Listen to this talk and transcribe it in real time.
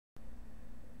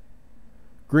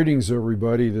Greetings,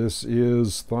 everybody. This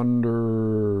is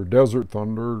Desert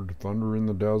Thunder in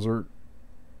the desert.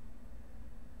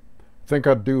 I think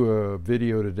I'd do a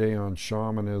video today on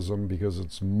shamanism because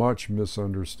it's much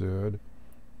misunderstood.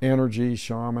 Energy,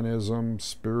 shamanism,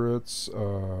 spirits,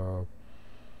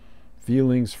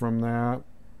 feelings from that.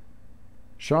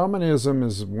 Shamanism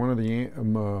is one of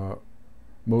the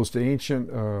most ancient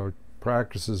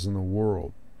practices in the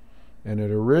world. And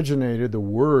the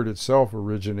word itself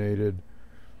originated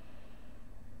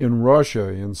in Russia,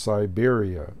 in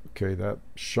Siberia. Okay, that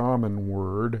shaman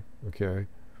word, okay,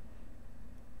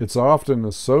 it's often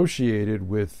associated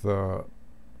with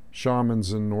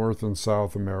shamans in North and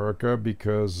South America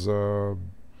because they're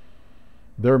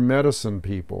medicine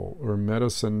people or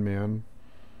medicine men.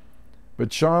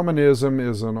 But shamanism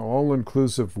is an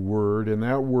all-inclusive word, and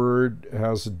that word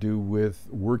has to do with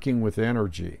working with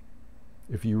energy.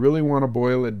 If you really want to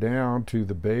boil it down to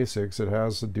the basics, it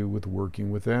has to do with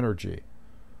working with energy.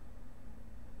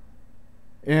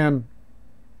 And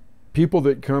people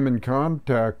that come in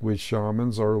contact with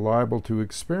shamans are liable to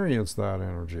experience that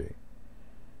energy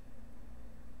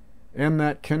and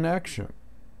that connection,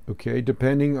 okay,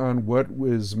 depending on what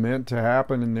was meant to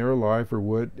happen in their life or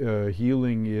what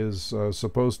healing is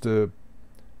supposed to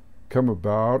come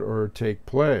about or take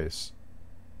place.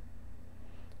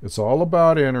 It's all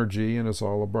about energy and it's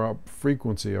all about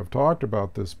frequency. I've talked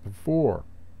about this before.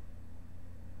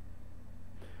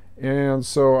 And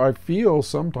so I feel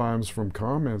sometimes from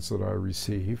comments that I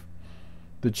receive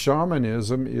that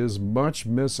shamanism is much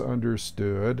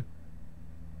misunderstood,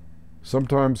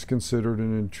 sometimes considered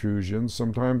an intrusion,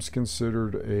 sometimes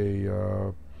considered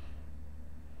a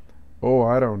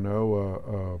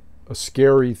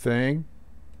scary thing.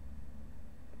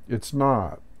 It's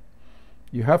not.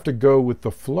 You have to go with the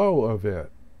flow of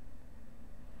it.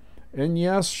 And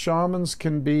yes, shamans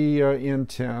can be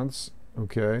intense,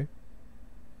 okay?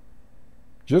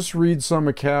 Just read some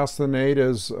of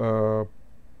Castaneda's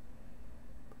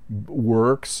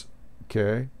works,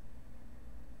 okay,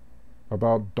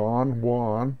 about Don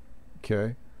Juan,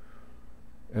 okay,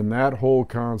 and that whole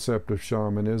concept of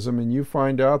shamanism, and you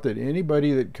find out that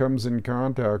anybody that comes in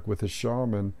contact with a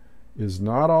shaman is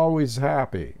not always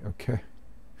happy, okay,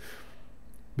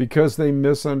 because they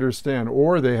misunderstand,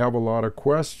 or they have a lot of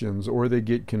questions, or they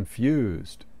get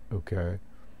confused, okay.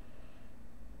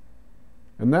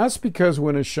 And that's because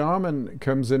when a shaman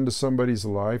comes into somebody's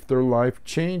life, their life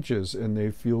changes and they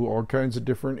feel all kinds of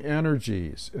different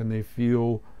energies and they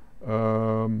feel,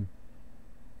 and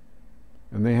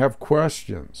they have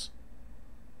questions.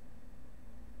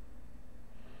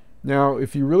 Now,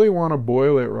 if you really want to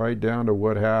boil it right down to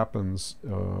what happens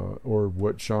or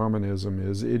what shamanism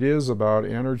is, it is about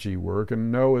energy work.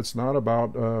 And no, it's not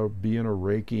about being a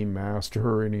Reiki master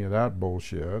or any of that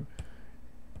bullshit.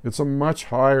 It's a much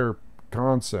higher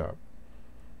concept.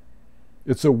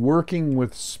 It's a working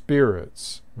with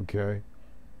spirits, okay?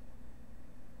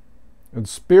 And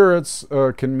spirits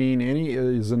can mean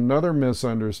is another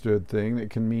misunderstood thing that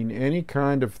can mean any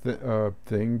kind of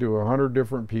thing to 100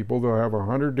 different people. They'll have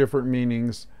 100 different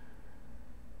meanings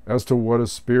as to what a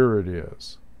spirit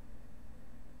is.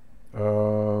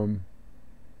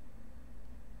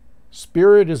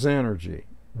 Spirit is energy,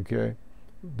 okay?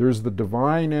 There's the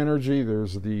divine energy,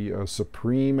 there's the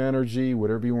supreme energy,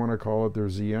 whatever you want to call it.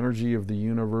 There's the energy of the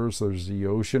universe, there's the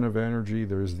ocean of energy,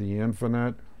 there's the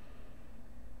infinite,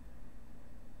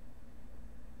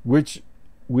 which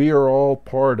we are all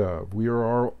part of. We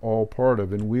are all part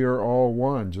of, and we are all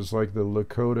one, just like the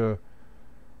Lakota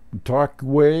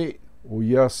Takwe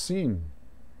Oyasin,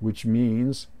 which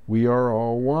means we are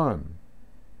all one.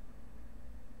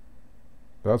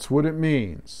 That's what it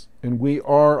means. And we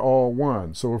are all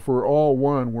one. So if we're all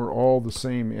one, we're all the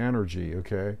same energy,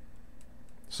 okay?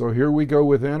 So here we go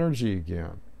with energy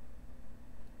again.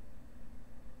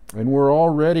 And we're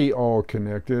already all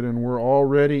connected, and we're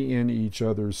already in each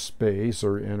other's space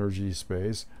or energy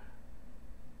space.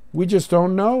 We just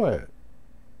don't know it.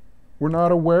 We're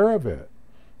not aware of it.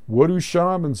 What do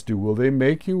shamans do? Well, they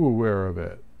make you aware of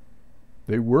it.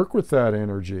 They work with that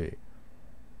energy.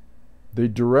 They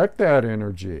direct that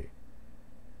energy.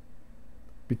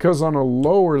 Because on a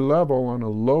lower level, on a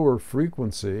lower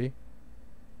frequency,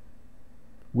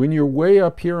 when you're way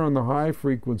up here on the high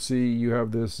frequency, you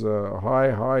have this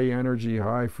high energy,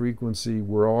 high frequency,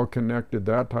 we're all connected,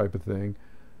 that type of thing.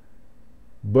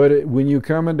 But when you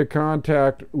come into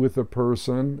contact with a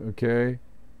person, okay,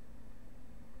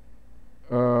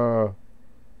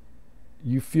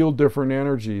 you feel different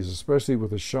energies, especially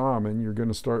with a shaman. You're going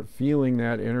to start feeling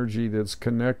that energy that's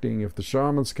connecting. If the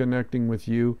shaman's connecting with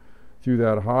you through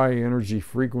that high energy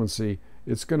frequency,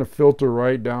 it's going to filter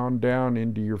right down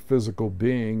into your physical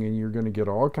being, and you're going to get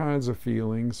all kinds of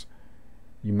feelings.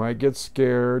 You might get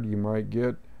scared, you might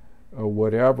get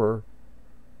whatever.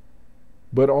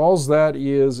 But all that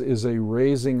is a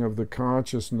raising of the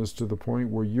consciousness to the point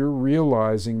where you're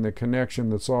realizing the connection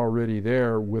that's already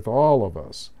there with all of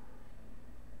us.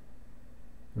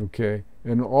 Okay?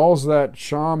 And all that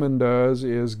shaman does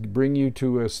is bring you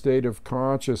to a state of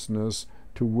consciousness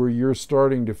to where you're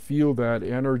starting to feel that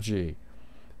energy.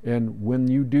 And when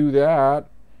you do that,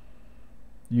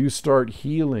 you start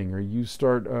healing, or you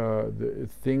start,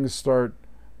 things start,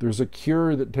 there's a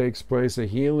cure that takes place, a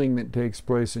healing that takes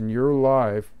place in your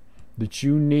life that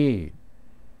you need.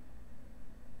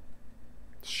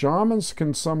 Shamans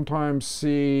can sometimes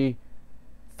see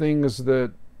things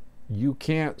that you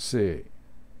can't see.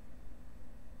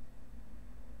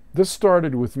 This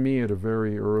started with me at a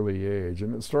very early age,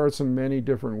 and it starts in many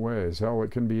different ways. Hell,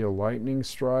 it can be a lightning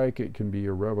strike, it can be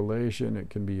a revelation, it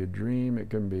can be a dream, it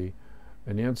can be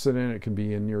an incident, it can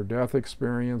be a near-death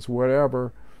experience,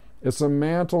 whatever. It's a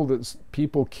mantle that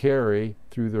people carry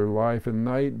through their life, and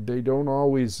they don't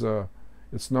always,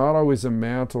 it's not always a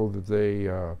mantle that they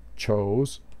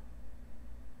chose.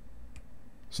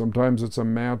 Sometimes it's a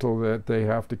mantle that they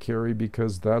have to carry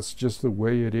because that's just the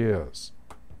way it is.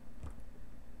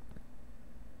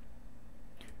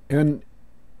 And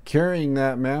carrying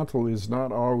that mantle is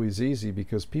not always easy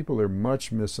because people are much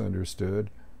misunderstood.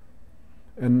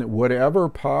 And whatever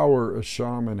power a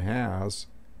shaman has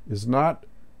is not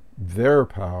their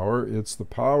power, it's the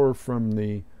power from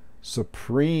the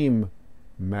supreme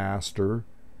master,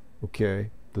 okay,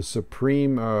 the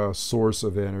supreme source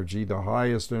of energy, the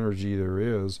highest energy there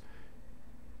is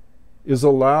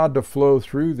allowed to flow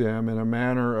through them in a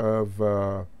manner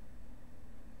of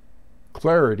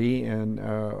clarity, and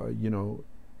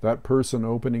that person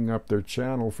opening up their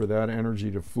channel for that energy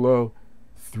to flow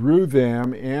through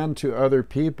them and to other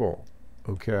people.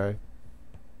 Okay,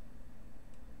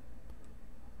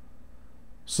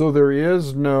 so there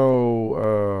is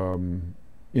no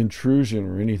intrusion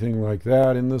or anything like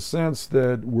that, in the sense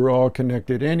that we're all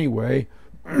connected anyway.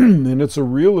 And it's a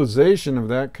realization of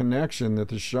that connection that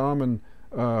the shaman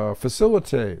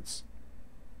facilitates.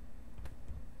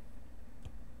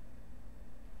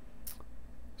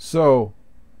 So,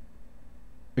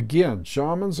 again,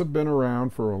 shamans have been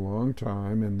around for a long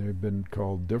time, and they've been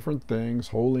called different things: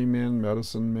 holy men,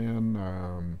 medicine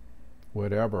men,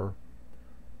 whatever.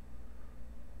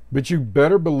 But you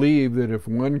better believe that if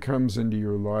one comes into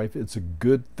your life, it's a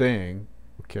good thing,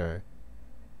 okay?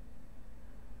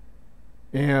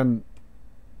 And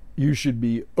you should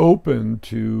be open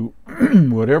to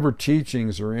whatever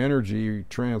teachings or energy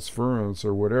transference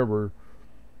or whatever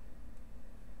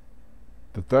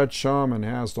that shaman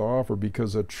has to offer,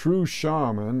 because a true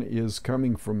shaman is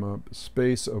coming from a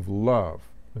space of love,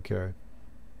 okay?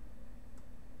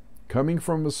 Coming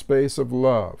from a space of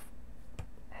love.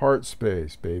 Heart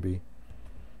space, baby.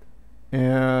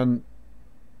 And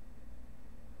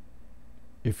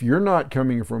if you're not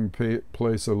coming from a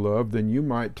place of love, then you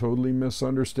might totally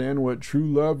misunderstand what true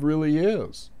love really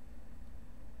is.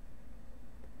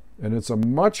 And it's a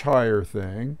much higher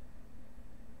thing.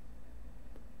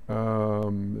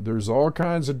 There's all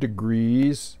kinds of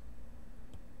degrees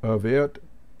of it.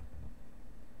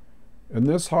 And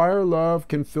this higher love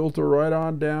can filter right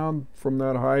on down from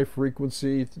that high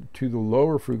frequency to the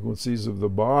lower frequencies of the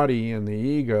body and the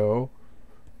ego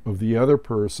of the other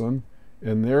person.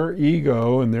 And their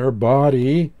ego and their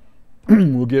body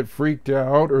will get freaked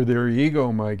out, or their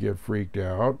ego might get freaked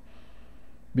out,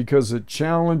 because it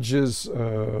challenges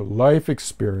life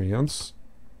experience.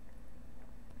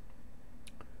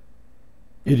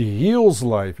 It heals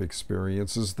life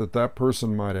experiences that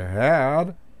person might have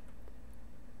had.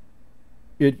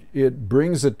 It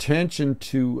brings attention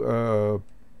to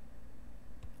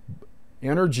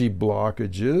energy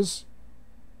blockages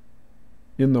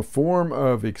in the form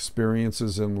of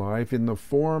experiences in life, in the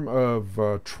form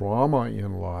of trauma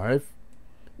in life,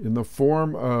 in the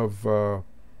form of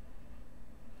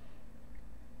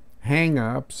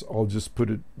hang-ups. I'll just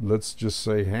put it, let's just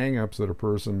say hang-ups that a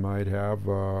person might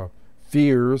have,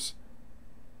 fears,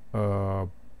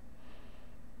 from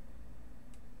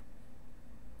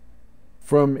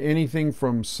anything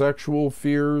from sexual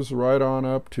fears right on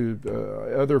up to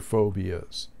other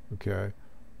phobias, okay?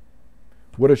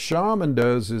 What a shaman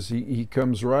does is he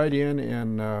comes right in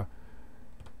and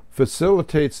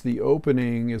facilitates the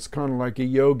opening. It's kind of like a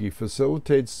yogi,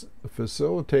 facilitates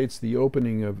the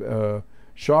opening of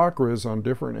chakras on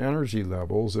different energy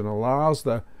levels, and allows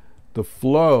the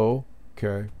flow,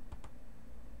 okay,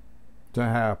 to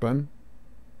happen.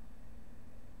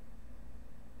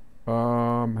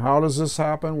 How does this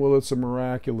happen? Well, it's a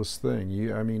miraculous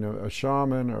thing. I mean, a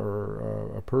shaman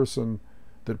or a person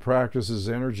that practices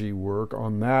energy work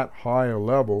on that high a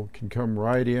level can come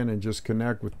right in and just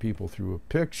connect with people through a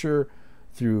picture,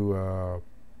 through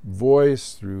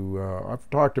voice, through, I've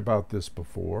talked about this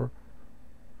before.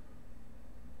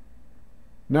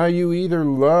 Now, you either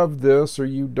love this or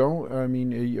you don't. I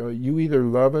mean, you either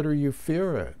love it or you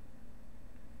fear it.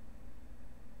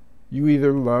 You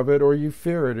either love it or you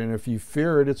fear it. And if you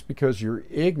fear it, it's because you're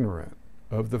ignorant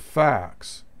of the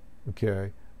facts,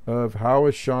 okay, of how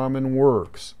a shaman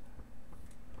works.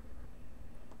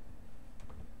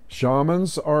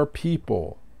 Shamans are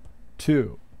people,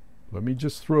 too. Let me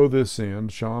just throw this in.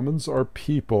 Shamans are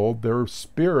people. They're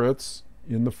spirits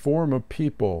in the form of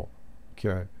people,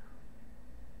 okay.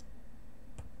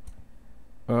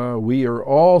 We are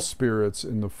all spirits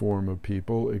in the form of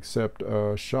people, except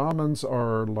shamans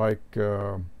are like,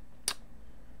 I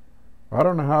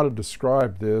don't know how to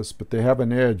describe this, but they have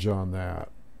an edge on that.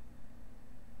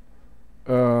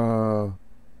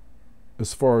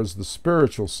 As far as the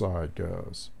spiritual side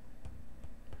goes.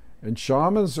 And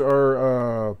shamans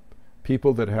are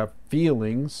people that have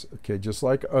feelings, okay, just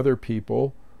like other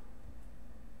people,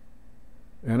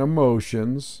 and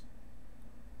emotions.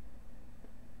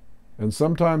 And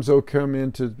sometimes they'll come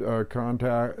into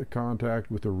contact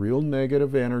with a real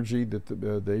negative energy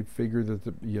that they figure that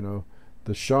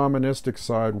the shamanistic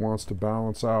side wants to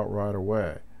balance out right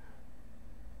away.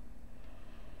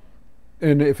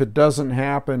 And if it doesn't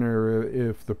happen, or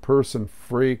if the person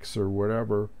freaks or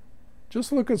whatever,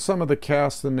 just look at some of the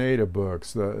Castaneda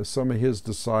books, some of his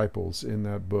disciples in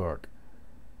that book.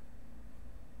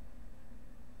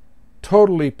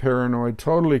 Totally paranoid,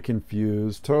 totally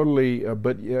confused, totally,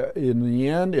 but in the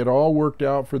end, it all worked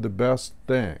out for the best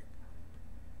thing.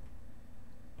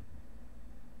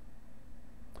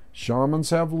 Shamans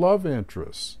have love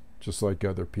interests, just like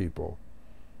other people.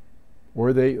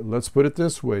 Or let's put it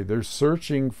this way, they're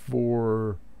searching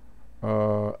for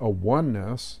a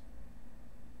oneness,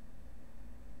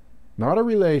 not a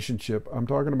relationship. I'm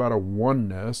talking about a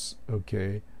oneness,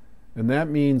 okay? And that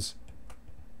means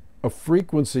a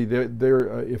frequency.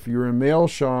 If you're a male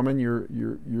shaman,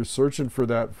 you're searching for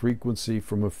that frequency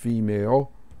from a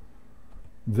female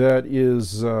that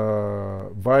is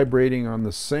vibrating on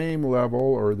the same level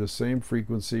or the same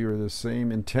frequency or the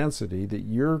same intensity that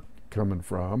you're coming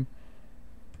from.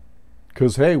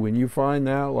 Because, hey, when you find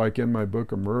that, like in my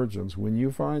book Emergence, when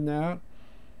you find that,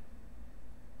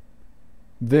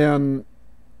 then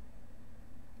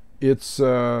it's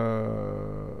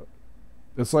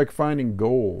like finding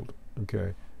gold,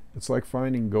 okay? It's like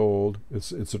finding gold.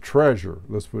 It's a treasure,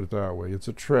 let's put it that way. It's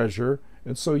a treasure,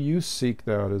 and so you seek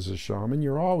that as a shaman.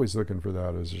 You're always looking for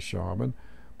that as a shaman,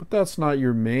 but that's not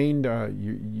your main,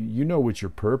 you know what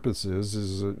your purpose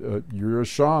is you're a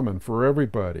shaman for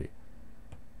everybody.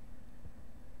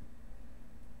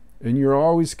 And you're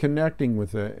always connecting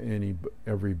with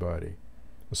everybody,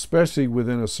 especially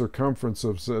within a circumference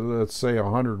of, let's say,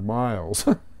 100 miles.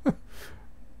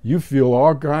 You feel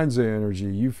all kinds of energy.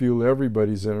 You feel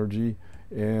everybody's energy,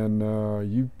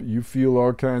 and you feel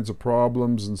all kinds of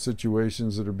problems and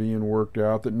situations that are being worked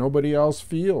out that nobody else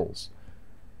feels.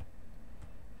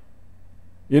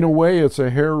 In a way, it's a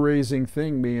hair-raising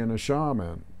thing being a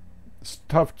shaman. It's a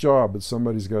tough job, but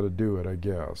somebody's got to do it, I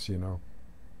guess, you know.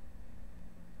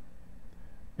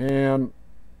 And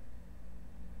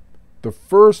the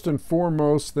first and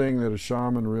foremost thing that a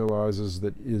shaman realizes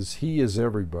is he is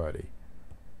everybody.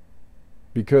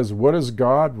 Because what does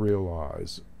God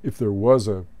realize? If there was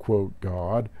a, quote,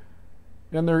 God,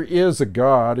 and there is a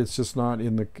God, it's just not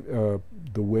in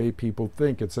the way people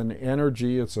think. It's an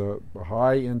energy, it's a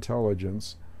high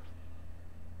intelligence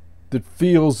that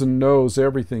feels and knows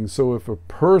everything. So if a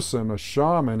person, a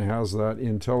shaman, has that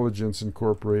intelligence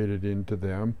incorporated into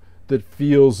them, that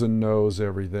feels and knows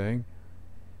everything,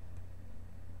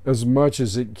 as much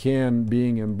as it can,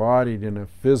 being embodied in a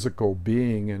physical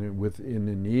being and within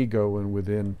an ego and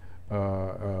within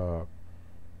that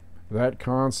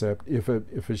concept. If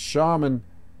a shaman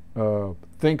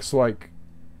thinks like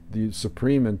the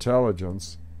supreme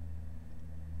intelligence,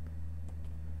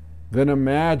 then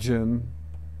imagine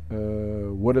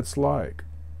what it's like.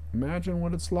 Imagine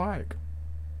what it's like.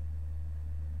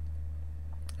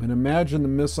 And imagine the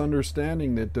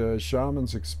misunderstanding that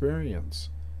shamans experience.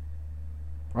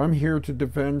 I'm here to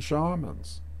defend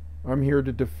shamans. I'm here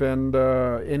to defend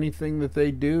anything that they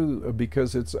do,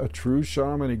 because it's a true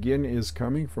shaman, again, is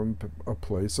coming from a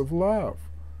place of love.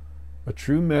 A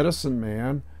true medicine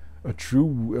man, a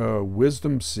true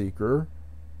wisdom seeker,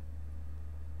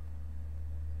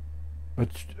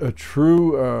 a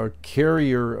true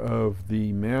carrier of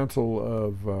the mantle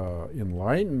of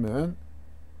enlightenment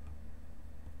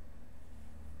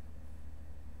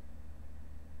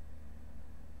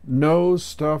knows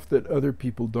stuff that other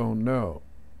people don't know,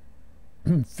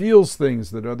 feels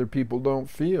things that other people don't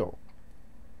feel.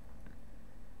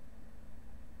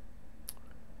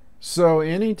 So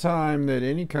anytime that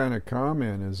any kind of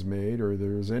comment is made, or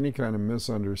there's any kind of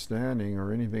misunderstanding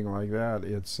or anything like that,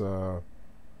 it's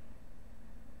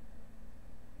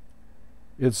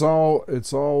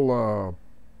all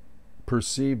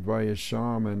perceived by a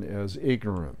shaman as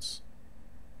ignorance.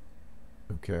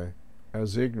 Okay,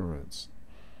 as ignorance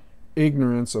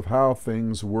of how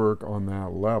things work on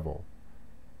that level,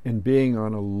 and being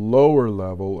on a lower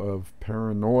level of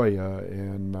paranoia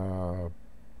and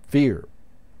fear.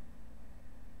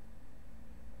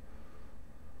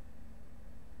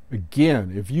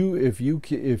 Again, if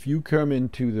you come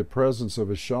into the presence of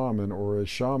a shaman, or a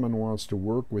shaman wants to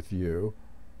work with you,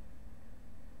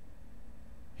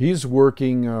 he's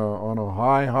working on a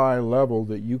high level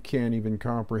that you can't even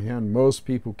comprehend. Most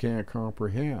people can't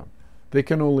comprehend. They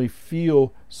can only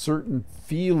feel certain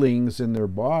feelings in their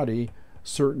body,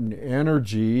 certain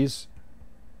energies,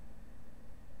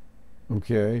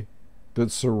 okay,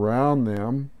 that surround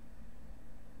them.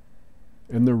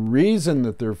 And the reason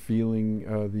that they're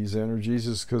feeling these energies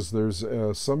is because there's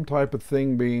some type of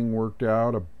thing being worked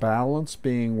out, a balance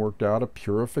being worked out, a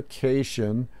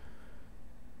purification.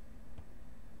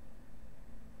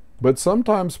 But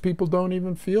sometimes people don't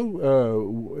even feel,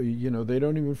 they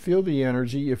don't even feel the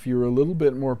energy. If you're a little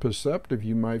bit more perceptive,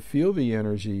 you might feel the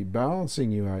energy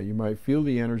balancing you out. You might feel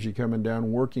the energy coming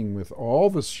down, working with all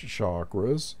the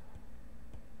chakras.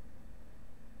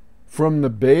 From the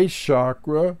base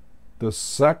chakra, the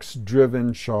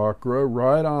sex-driven chakra,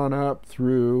 right on up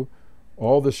through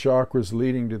all the chakras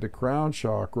leading to the crown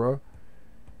chakra.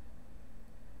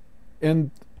 And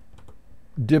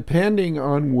depending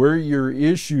on where your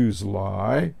issues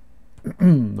lie,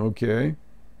 okay,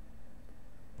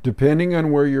 depending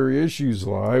on where your issues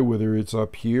lie, whether it's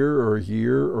up here or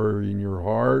in your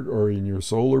heart or in your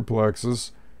solar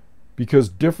plexus, because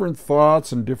different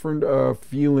thoughts and different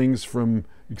feelings from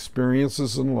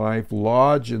experiences in life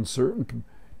lodge in certain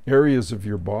areas of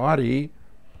your body.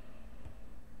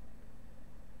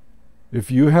 If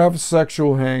you have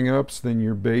sexual hang-ups, then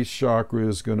your base chakra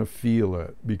is going to feel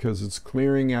it, because it's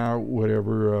clearing out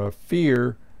whatever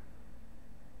fear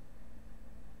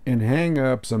and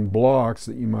hang-ups and blocks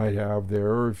that you might have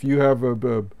there. Or if you have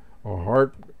a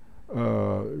heart,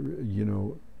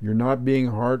 you're not being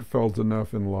heartfelt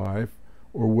enough in life,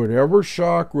 or whatever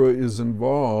chakra is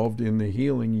involved in the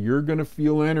healing, you're going to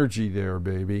feel energy there,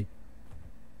 baby.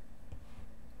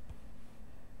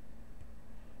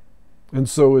 And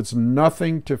so it's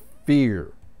nothing to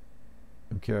fear,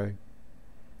 okay?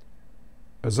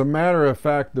 As a matter of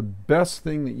fact, the best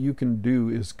thing that you can do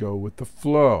is go with the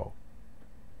flow.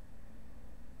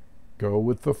 Go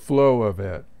with the flow of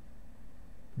it.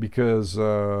 Because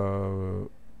that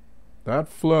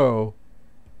flow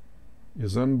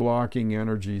is unblocking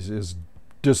energies, is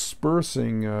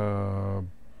dispersing,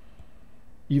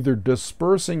 either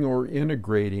dispersing or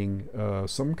integrating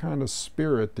some kind of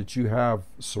spirit that you have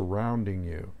surrounding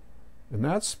you. And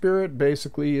that spirit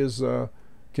basically is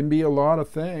can be a lot of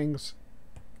things.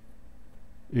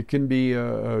 It can be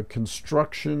a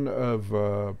construction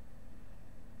of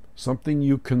something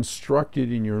you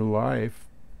constructed in your life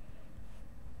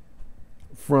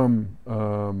from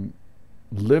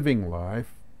living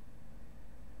life,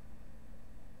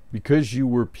 because you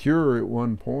were pure at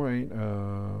one point,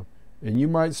 and you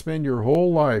might spend your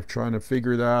whole life trying to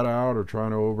figure that out or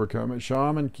trying to overcome it.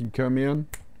 Shaman can come in,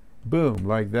 boom,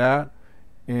 like that,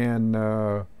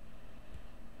 and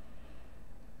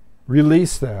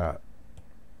release that,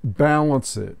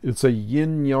 balance it. It's a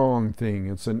yin-yang thing,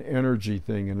 it's an energy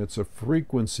thing, and it's a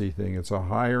frequency thing. It's a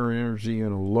higher energy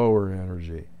and a lower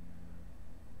energy.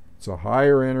 It's a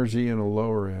higher energy and a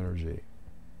lower energy.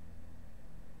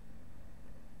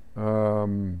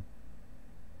 And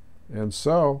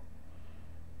so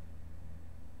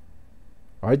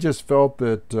I just felt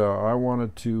that I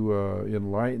wanted to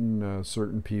enlighten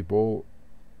certain people,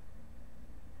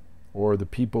 or the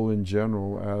people in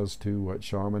general, as to what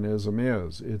shamanism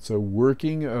is. It's a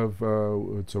working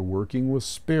with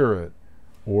spirit,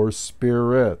 or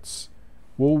spirits.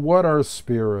 Well, what are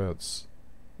spirits?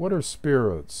 What are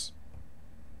spirits?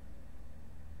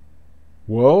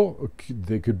 Well,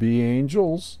 they could be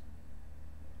angels.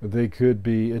 They could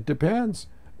be, it depends.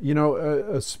 You know,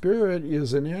 a spirit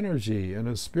is an energy, and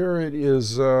a spirit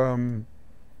is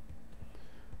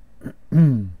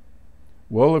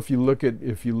Well, if you look at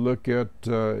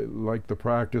like the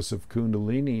practice of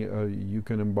Kundalini, you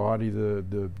can embody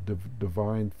the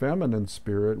divine feminine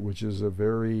spirit, which is a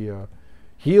very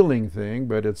healing thing,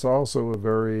 but it's also a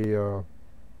very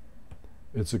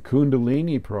it's a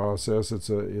Kundalini process. It's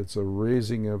a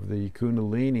raising of the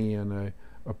Kundalini and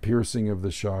a piercing of the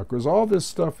chakras. All this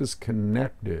stuff is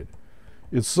connected.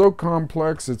 It's so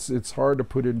complex. It's hard to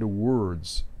put into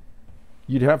words.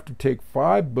 You'd have to take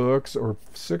 5 books or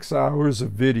 6 hours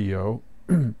of video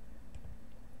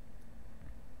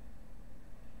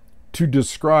to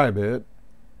describe it,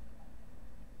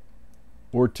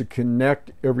 or to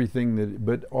connect everything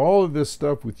but all of this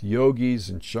stuff with yogis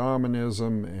and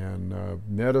shamanism and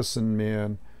medicine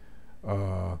men,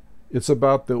 it's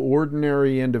about the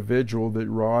ordinary individual that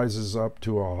rises up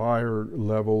to a higher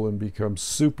level and becomes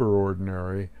super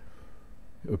ordinary,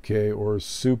 okay, or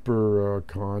super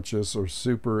conscious or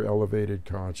super elevated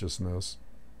consciousness.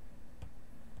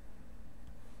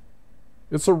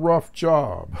 It's a rough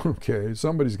job, okay?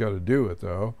 Somebody's got to do it,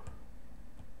 though.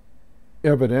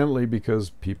 Evidently,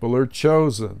 because people are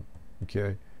chosen,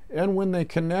 okay? And when they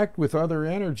connect with other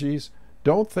energies,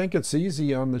 don't think it's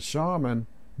easy on the shaman,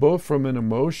 both from an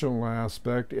emotional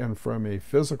aspect and from a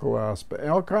physical aspect,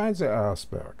 all kinds of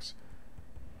aspects.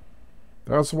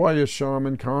 That's why a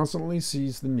shaman constantly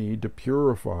sees the need to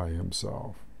purify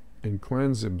himself and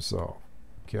cleanse himself,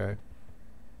 okay?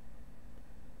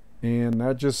 And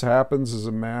that just happens as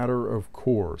a matter of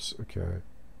course, okay?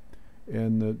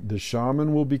 And the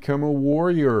shaman will become a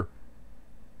warrior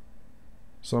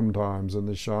sometimes, and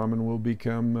the shaman will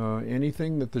become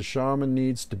anything that the shaman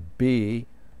needs to be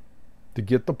to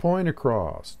get the point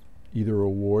across. Either a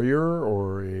warrior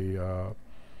or a...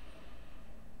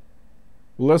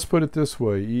 let's put it this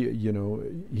way, you know,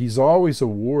 he's always a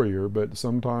warrior, but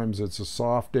sometimes it's a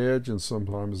soft edge and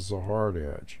sometimes it's a hard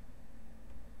edge.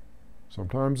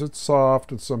 Sometimes it's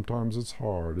soft and sometimes it's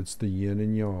hard. It's the yin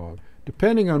and yang,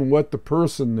 depending on what the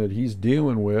person that he's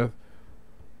dealing with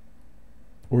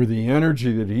or the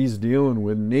energy that he's dealing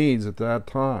with needs at that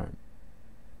time.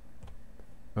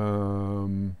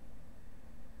 Now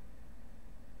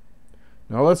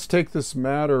let's take this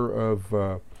matter of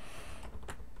a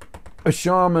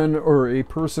shaman or a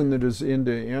person that is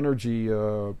into energy,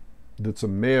 that's a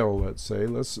male, let's say.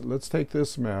 Let's take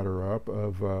this matter up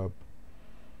of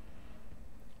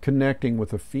connecting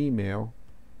with a female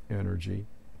energy.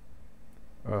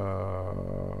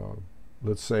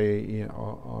 Let's say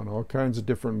on all kinds of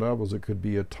different levels. It could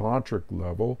be a tantric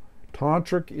level.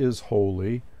 Tantric is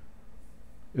holy.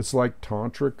 It's like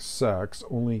tantric sex,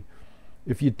 only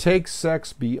if you take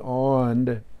sex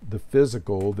beyond the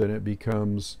physical, then it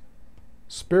becomes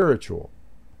spiritual,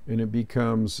 and it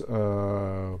becomes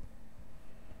a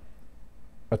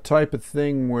type of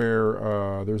thing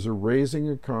where there's a raising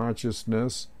of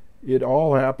consciousness. It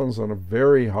all happens on a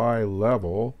very high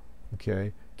level,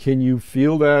 okay? Can you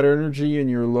feel that energy in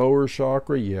your lower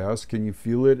chakra? Yes. Can you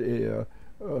feel it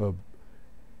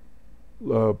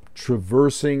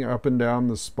traversing up and down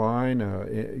the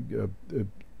spine,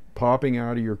 popping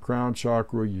out of your crown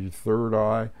chakra, your third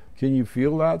eye? Can you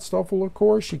feel that stuff? Well, of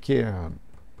course you can.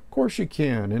 Of course you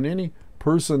can. And any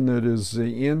person that is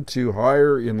into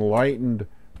higher enlightened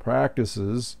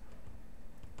practices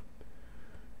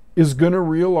is going to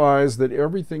realize that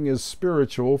everything is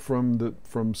spiritual,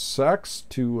 from sex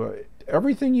to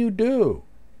everything you do.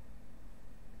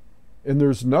 And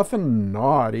there's nothing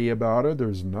naughty about it.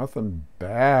 There's nothing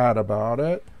bad about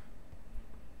it.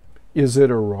 Is it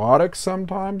erotic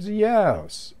sometimes?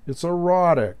 Yes, it's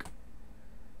erotic.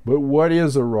 But what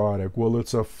is erotic? Well,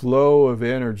 it's a flow of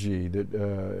energy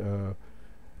that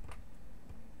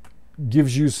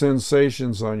gives you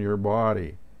sensations on your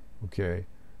body, okay?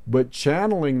 But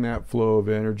channeling that flow of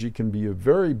energy can be a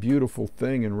very beautiful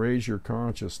thing and raise your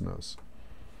consciousness.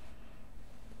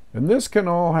 And this can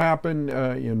all happen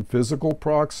in physical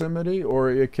proximity,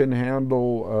 or it can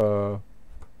handle,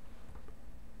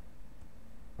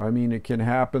 it can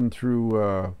happen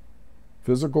through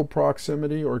physical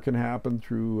proximity, or it can happen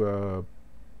through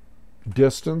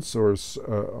distance, or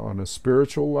on a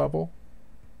spiritual level.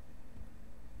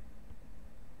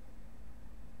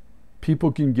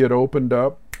 People can get opened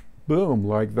up, boom,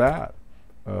 like that.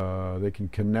 They can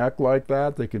connect like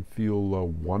that. They can feel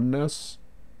oneness.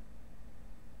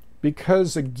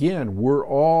 Because, again, we're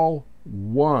all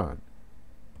one.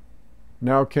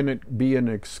 Now, can it be an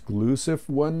exclusive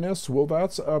oneness? Well,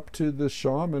 that's up to the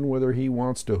shaman, whether he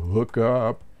wants to hook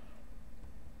up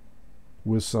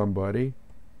with somebody.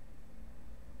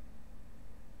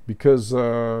 Because,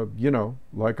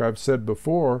 like I've said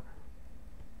before,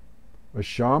 a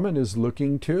shaman is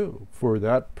looking too for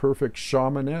that perfect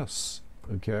shamaness,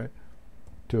 okay,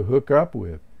 to hook up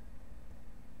with.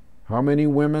 How many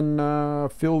women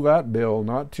fill that bill?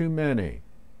 Not too many.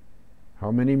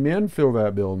 How many men fill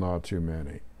that bill? Not too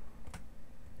many.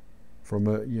 From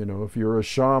a, you know, if you're a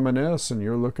shamaness and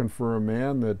you're looking for a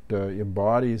man that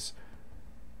embodies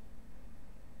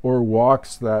or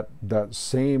walks that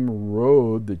same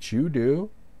road that you do,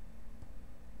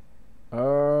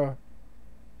 it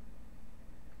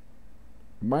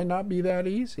might not be that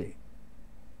easy,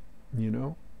 you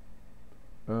know.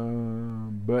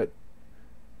 But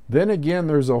then again,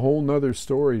 there's a whole nother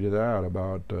story to that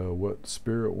about what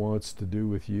Spirit wants to do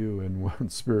with you and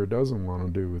what Spirit doesn't want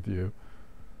to do with you.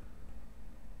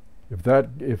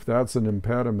 If that's an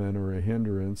impediment or a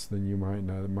hindrance, then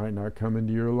it might not come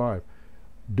into your life.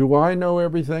 Do I know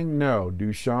everything? No.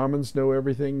 Do shamans know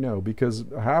everything? No. Because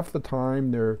half the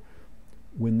time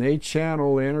when they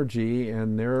channel energy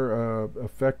and they're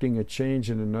affecting a change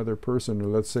in another person, or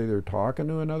let's say they're talking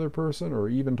to another person, or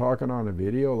even talking on a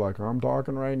video like I'm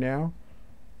talking right now,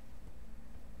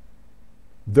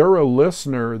 they're a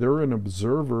listener, they're an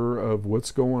observer of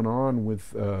what's going on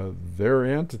with their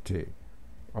entity.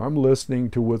 I'm listening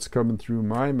to what's coming through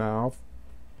my mouth,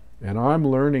 and I'm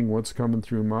learning what's coming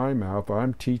through my mouth.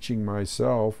 I'm teaching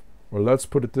myself, or let's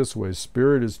put it this way,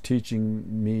 Spirit is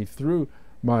teaching me through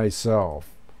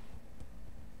myself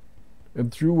and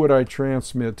through what I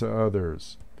transmit to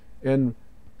others. And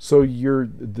so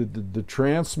the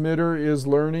transmitter is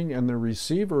learning and the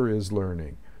receiver is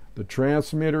learning. The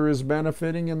transmitter is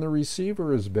benefiting and the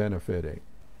receiver is benefiting.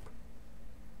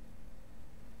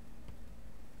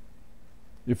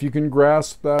 If you can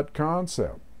grasp that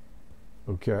concept,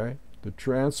 okay? The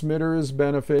transmitter is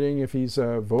benefiting if he's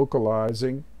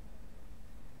vocalizing,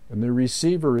 and the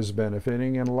receiver is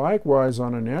benefiting, and likewise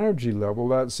on an energy level,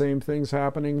 that same thing's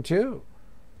happening too.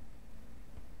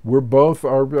 We're both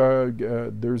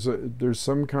there's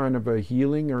some kind of a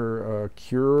healing or a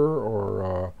cure or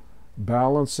a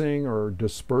balancing or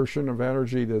dispersion of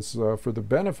energy that's for the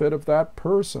benefit of that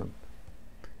person.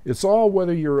 It's all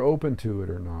whether you're open to it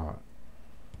or not.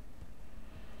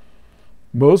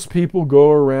 Most people go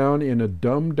around in a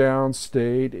dumbed down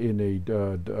state, in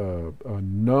a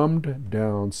numbed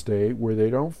down state where they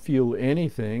don't feel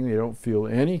anything, they don't feel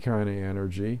any kind of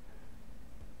energy.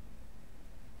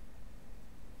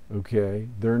 Okay,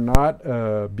 they're not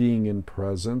being in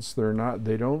presence. They're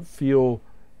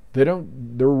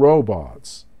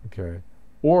robots. Okay,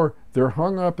 or they're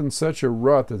hung up in such a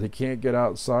rut that they can't get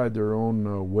outside their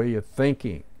own way of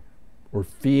thinking, or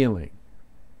feeling,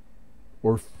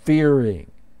 or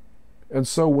fearing. And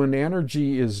so when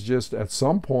energy is just at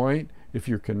some point, if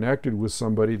you're connected with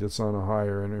somebody that's on a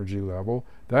higher energy level,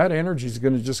 that energy is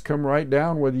going to just come right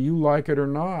down whether you like it or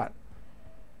not.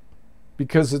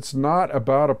 Because it's not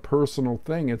about a personal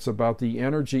thing, it's about the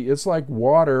energy. It's like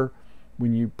water,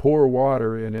 when you pour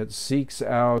water and it seeks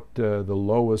out the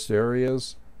lowest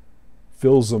areas,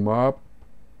 fills them up,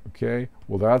 okay?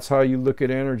 Well, that's how you look at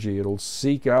energy. It'll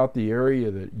seek out the area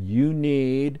that you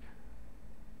need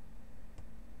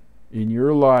in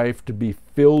your life to be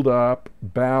filled up,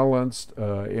 balanced,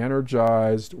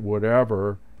 energized,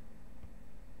 whatever.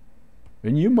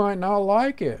 And you might not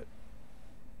like it.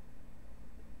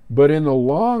 But in the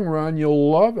long run,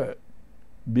 you'll love it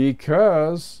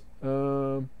because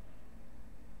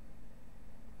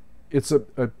it's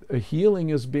a healing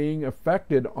is being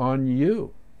affected on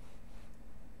you.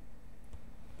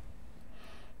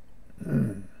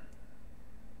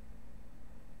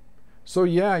 So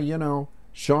yeah, you know,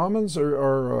 shamans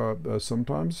are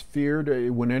sometimes feared.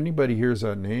 When anybody hears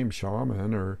that name,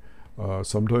 shaman, or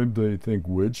sometimes they think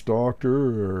witch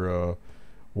doctor or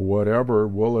whatever.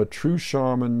 Well, a true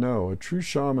shaman, no. A true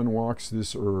shaman walks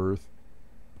this earth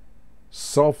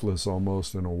selfless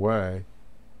almost in a way.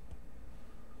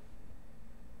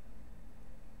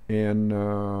 And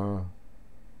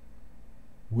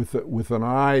with an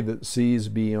eye that sees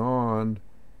beyond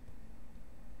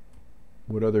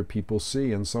what other people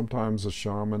see. And sometimes a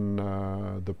shaman,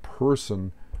 the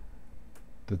person,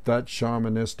 that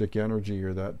shamanistic energy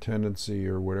or that tendency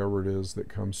or whatever it is that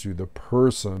comes through the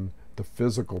person, the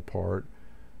physical part,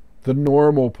 the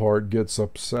normal part gets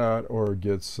upset or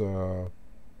gets,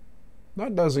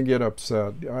 doesn't get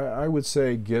upset, I would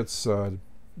say gets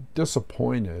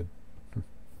disappointed,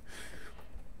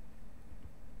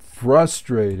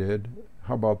 frustrated,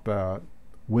 how about that,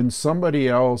 when somebody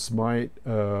else might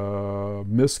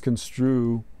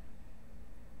misconstrue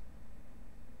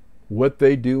what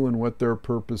they do and what their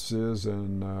purpose is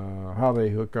and how they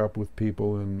hook up with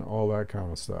people and all that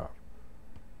kind of stuff.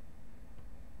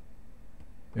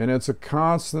 And it's a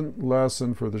constant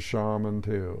lesson for the shaman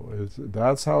too.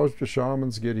 That's how the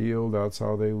shamans get healed, that's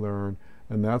how they learn,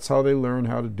 and that's how they learn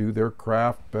how to do their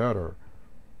craft better.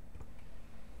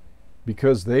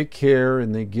 Because they care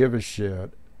and they give a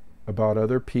shit about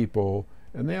other people,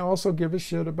 and they also give a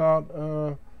shit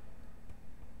about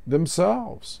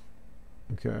themselves.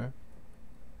 Okay?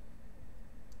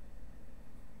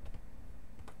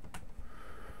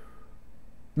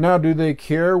 Now, do they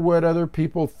care what other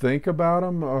people think about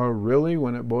them? Really,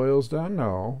 when it boils down?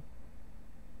 No.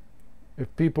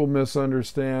 If people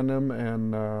misunderstand them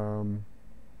and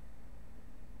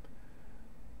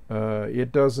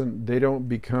they don't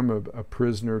become a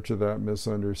prisoner to that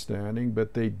misunderstanding,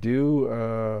 but they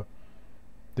do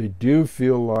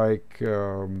feel like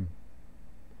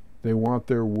they want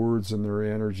their words and their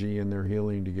energy and their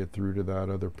healing to get through to that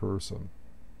other person.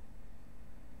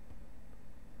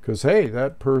 Because, hey,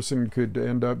 that person could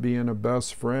end up being a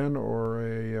best friend or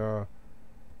a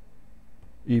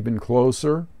even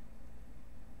closer,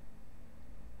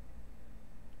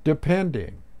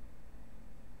 depending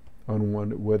on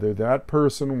whether that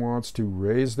person wants to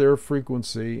raise their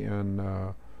frequency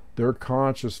and their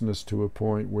consciousness to a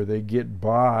point where they get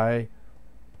by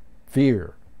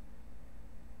fear.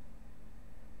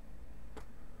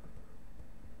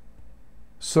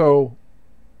 So,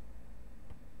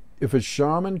 if a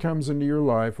shaman comes into your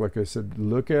life, like I said,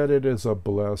 look at it as a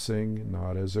blessing,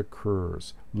 not as a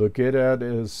curse. Look at it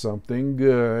as something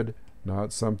good,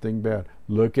 not something bad.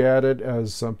 Look at it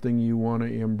as something you want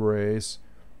to embrace.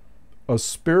 A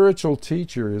spiritual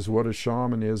teacher is what a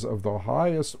shaman is, of the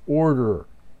highest order.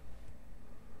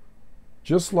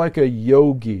 Just like a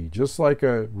yogi, just like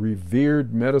a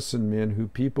revered medicine man who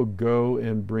people go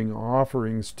and bring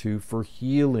offerings to for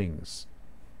healings.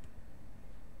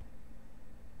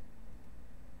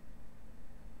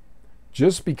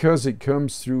 Just because it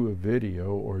comes through a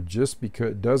video, or just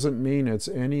because, doesn't mean it's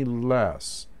any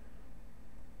less.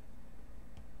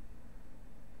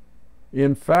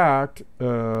 In fact,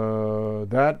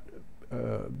 that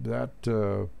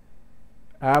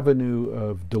avenue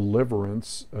of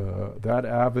deliverance, that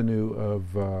avenue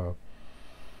of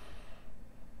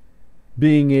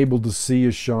being able to see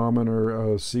a shaman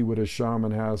or see what a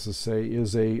shaman has to say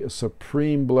is a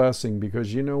supreme blessing,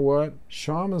 because you know what?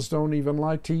 Shamans don't even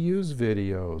like to use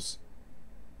videos.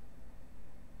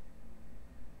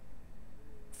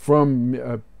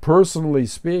 From personally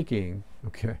speaking,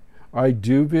 okay, I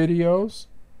do videos,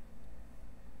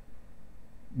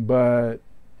 but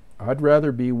I'd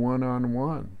rather be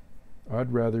one-on-one.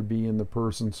 I'd rather be in the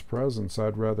person's presence.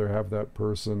 I'd rather have that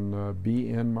person be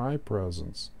in my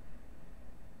presence.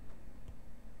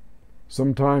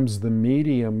 Sometimes the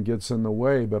medium gets in the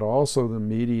way, but also the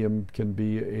medium can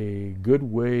be a good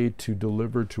way to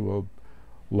deliver to a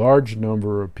large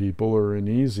number of people, or an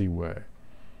easy way.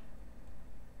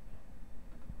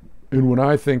 And when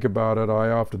I think about it, I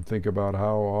often think about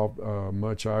how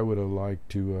much I would have liked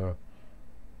to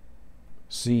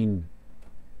seen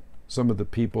some of the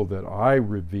people that I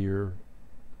revere,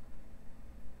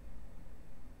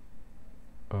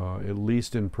 at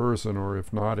least in person, or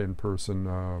if not in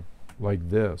person, like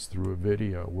this, through a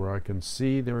video, where I can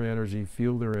see their energy,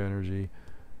 feel their energy,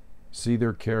 see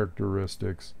their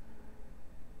characteristics,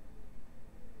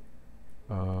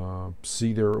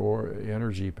 see their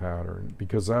energy pattern,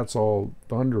 because that's all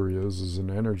thunder is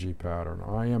an energy pattern.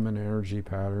 I am an energy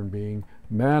pattern being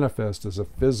manifest as a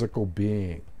physical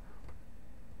being.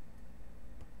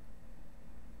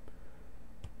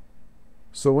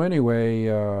 So anyway,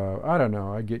 I don't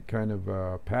know, I get kind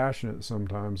of passionate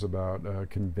sometimes about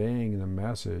conveying the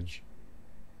message.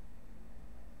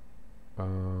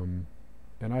 And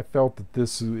I felt that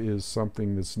this is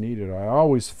something that's needed. I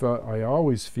always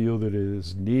feel that it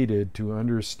is needed to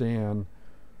understand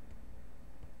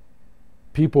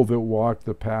people that walk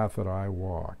the path that I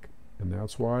walk. And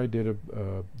that's why I did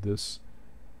this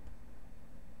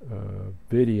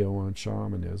video on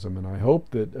shamanism. And I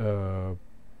hope that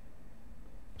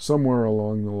somewhere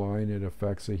along the line it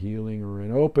affects a healing or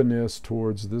an openness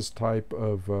towards this type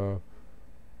of,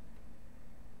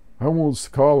 I won't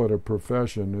call it a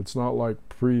profession. It's not like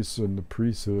priests in the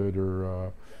priesthood,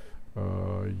 or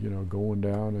going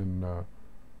down and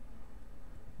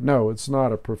no, it's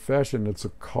not a profession, it's a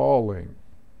calling.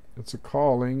 It's a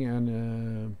calling,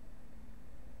 and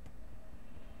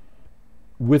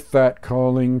with that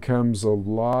calling comes a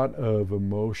lot of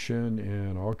emotion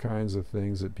and all kinds of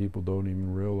things that people don't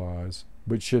even realize,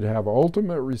 but should have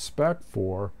ultimate respect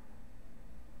for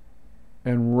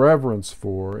and reverence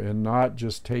for, and not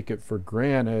just take it for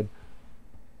granted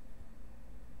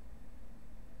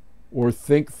or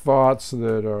think thoughts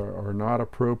that are not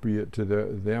appropriate to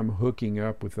them hooking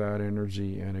up with that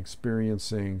energy and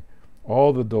experiencing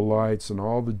all the delights and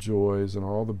all the joys and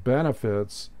all the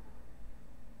benefits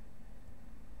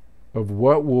of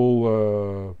what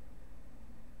will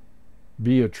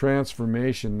be a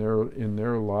transformation in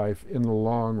their life in the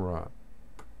long run.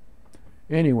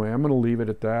 Anyway, I'm going to leave it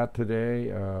at that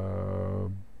today.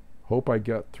 Hope I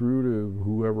got through to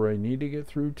whoever I need to get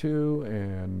through to,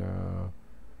 and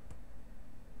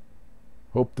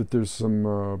hope that there's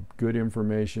some good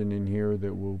information in here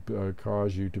that will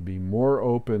cause you to be more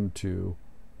open to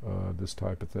this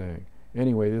type of thing.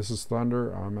 Anyway, this is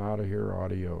Thunder. I'm out of here.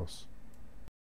 Adios.